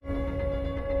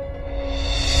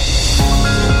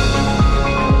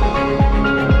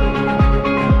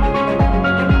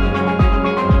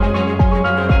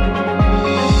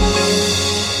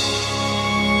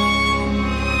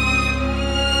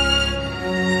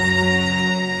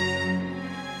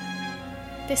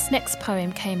This next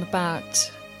poem came about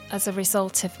as a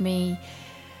result of me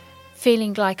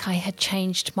feeling like I had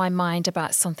changed my mind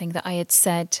about something that I had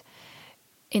said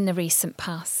in the recent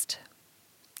past.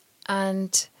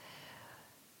 And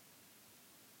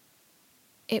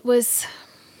it wasn't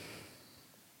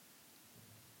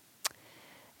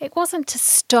a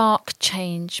stark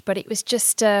change, but it was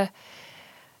just a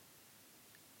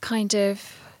kind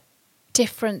of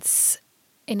difference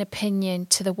in opinion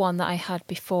to the one that I had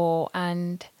before.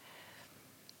 And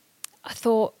I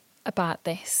thought about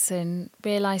this and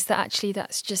realised that actually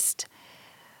that's just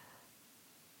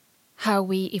how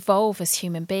we evolve as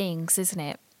human beings, isn't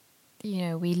it? You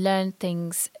know, we learn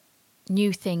things,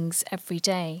 new things every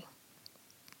day.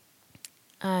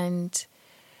 And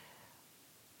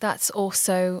that's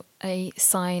also a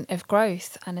sign of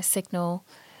growth and a signal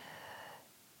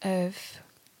of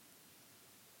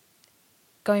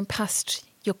going past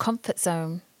your comfort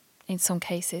zone in some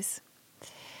cases.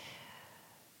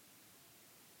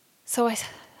 So I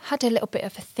had a little bit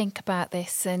of a think about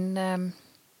this, and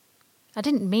I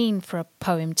didn't mean for a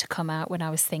poem to come out when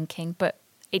I was thinking, but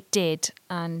it did,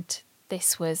 and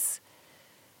this was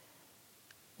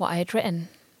what I had written.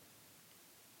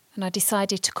 And I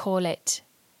decided to call it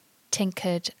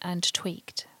Tinkered and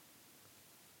Tweaked.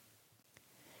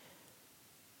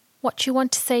 What you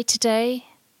want to say today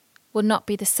will not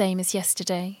be the same as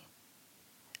yesterday,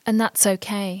 and that's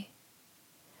okay.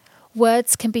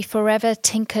 Words can be forever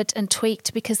tinkered and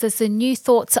tweaked because as the new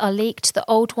thoughts are leaked, the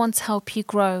old ones help you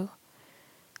grow,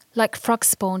 like frog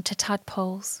spawn to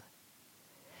tadpoles.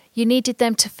 You needed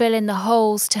them to fill in the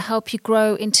holes to help you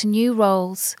grow into new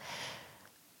roles.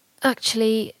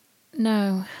 Actually,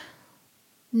 no,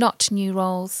 not new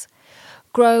roles.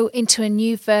 Grow into a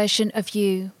new version of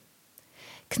you.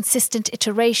 Consistent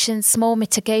iterations, small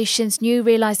mitigations, new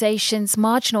realizations,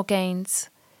 marginal gains.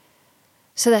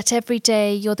 So that every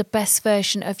day you're the best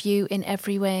version of you in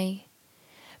every way.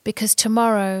 Because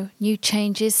tomorrow, new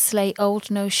changes slay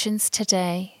old notions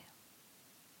today.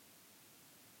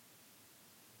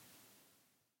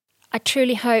 I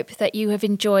truly hope that you have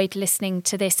enjoyed listening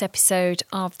to this episode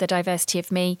of The Diversity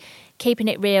of Me, Keeping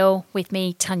It Real with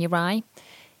me, Tanya Rai.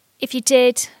 If you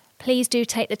did, please do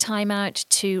take the time out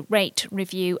to rate,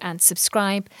 review and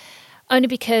subscribe, only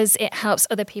because it helps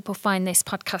other people find this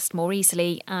podcast more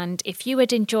easily. And if you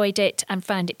had enjoyed it and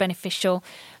found it beneficial,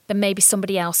 then maybe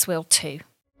somebody else will too.